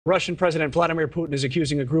Russian President Vladimir Putin is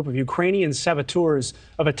accusing a group of Ukrainian saboteurs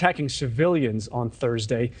of attacking civilians on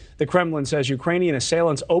Thursday. The Kremlin says Ukrainian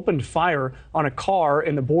assailants opened fire on a car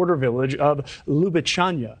in the border village of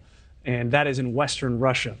Lyubechanya, and that is in western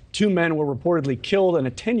Russia. 2 men were reportedly killed and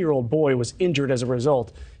a 10-year-old boy was injured as a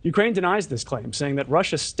result. Ukraine denies this claim, saying that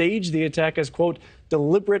Russia staged the attack as, quote,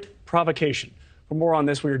 deliberate provocation. For more on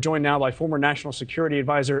this, we are joined now by former National Security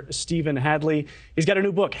Advisor Stephen Hadley. He's got a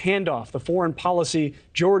new book, Handoff, the Foreign Policy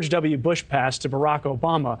George W. Bush Passed to Barack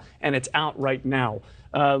Obama, and it's out right now.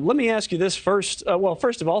 Let me ask you this first. Well,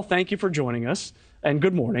 first of all, thank you for joining us, and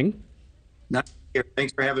good morning.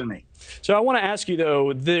 Thanks for having me. So I want to ask you,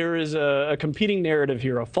 though, there is a competing narrative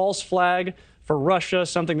here, a false flag for Russia,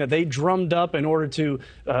 something that they drummed up in order to,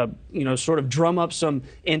 sort of drum up some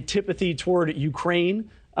antipathy toward Ukraine.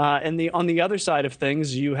 And on the other side of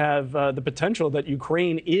things, you have the potential that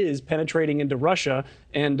Ukraine is penetrating into Russia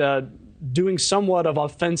and doing somewhat of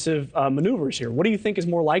offensive maneuvers here. What do you think is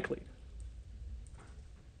more likely?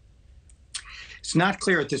 It's not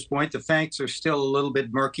clear at this point. The facts are still a little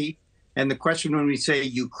bit murky. And the question when we say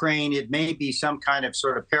Ukraine, it may be some kind of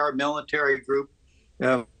sort of paramilitary group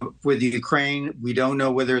with Ukraine. We don't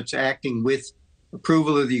know whether it's acting with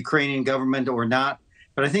approval of the Ukrainian government or not.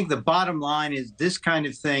 But I think the bottom line is this kind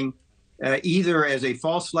of thing, either as a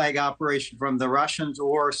false flag operation from the Russians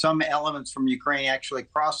or some elements from Ukraine actually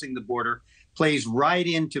crossing the border, plays right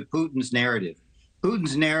into Putin's narrative.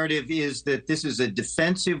 Putin's narrative is that this is a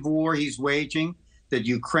defensive war he's waging, that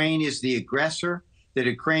Ukraine is the aggressor, that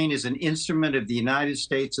Ukraine is an instrument of the United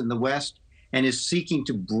States and the West, and is seeking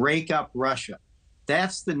to break up Russia.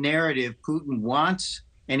 That's the narrative Putin wants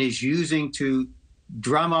and is using to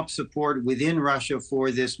drum up support within Russia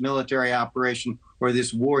for this military operation or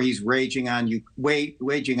this war he's waging on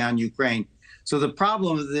Ukraine. So the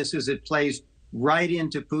problem with this is it plays right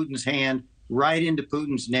into Putin's hand, right into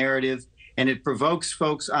Putin's narrative, and it provokes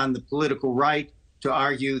folks on the political right to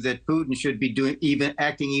argue that Putin should be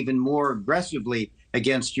acting even more aggressively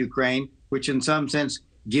against Ukraine, which in some sense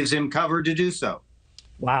gives him cover to do so.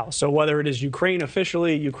 Wow. So whether it is Ukraine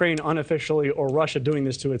officially, Ukraine unofficially, or Russia doing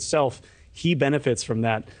this to itself, he benefits from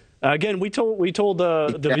that. Again, we told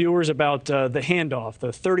the viewers about the handoff,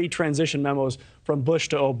 the 30 transition memos from Bush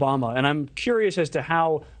to Obama. And I'm curious as to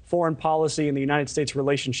how foreign policy and the United States'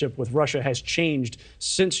 relationship with Russia has changed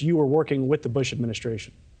since you were working with the Bush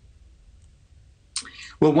administration.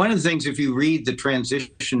 Well, one of the things, if you read the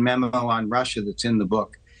transition memo on Russia that's in the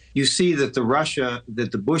book, you see that the Russia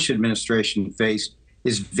that the Bush administration faced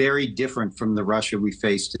is very different from the Russia we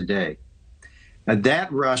face today.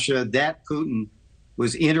 That Russia, that Putin,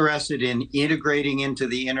 was interested in integrating into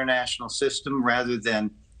the international system rather than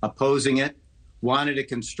opposing it, wanted a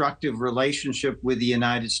constructive relationship with the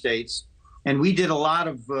United States. And we did a lot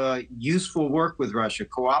of useful work with Russia,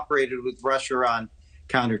 cooperated with Russia on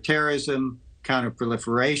counterterrorism,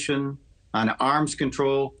 counterproliferation, on arms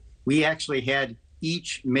control. We actually had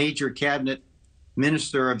each major cabinet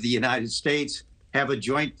minister of the United States have a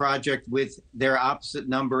joint project with their opposite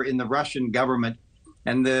number in the Russian government.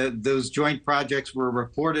 And those joint projects were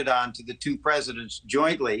reported on to the two presidents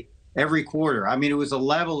jointly every quarter. I mean, it was a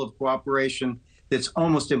level of cooperation that's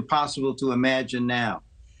almost impossible to imagine now.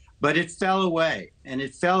 But it fell away, and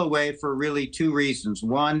it fell away for really 2 reasons.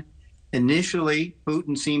 One, initially,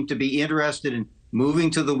 Putin seemed to be interested in moving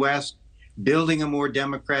to the West, building a more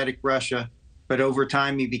democratic Russia, but over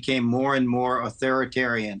time he became more and more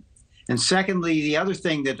authoritarian. And secondly, the other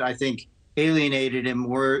thing that I think alienated him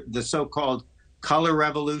were the so-called color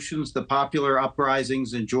revolutions, the popular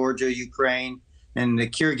uprisings in Georgia, Ukraine, and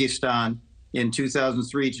Kyrgyzstan in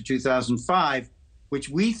 2003 to 2005, which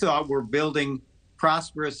we thought were building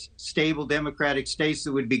prosperous, stable democratic states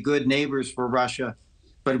that would be good neighbors for Russia,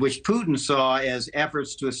 but which Putin saw as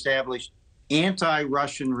efforts to establish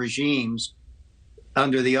anti-Russian regimes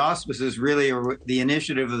under the auspices, really, or the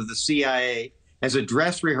initiative of the CIA, as a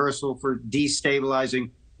dress rehearsal for destabilizing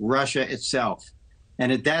Russia itself.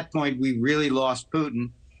 And at that point, we really lost Putin,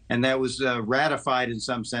 and that was ratified in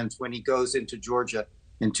some sense when he goes into Georgia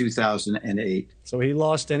in 2008. So he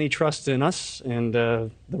lost any trust in us, and the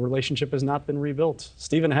relationship has not been rebuilt.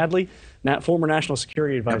 Stephen Hadley, former National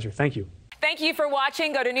Security Advisor, thank you. Thank you for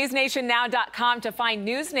watching. Go to newsnationnow.com to find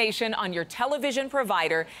NewsNation on your television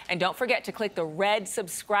provider. And don't forget to click the red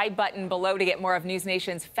subscribe button below to get more of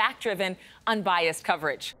NewsNation's fact-driven, unbiased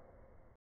coverage.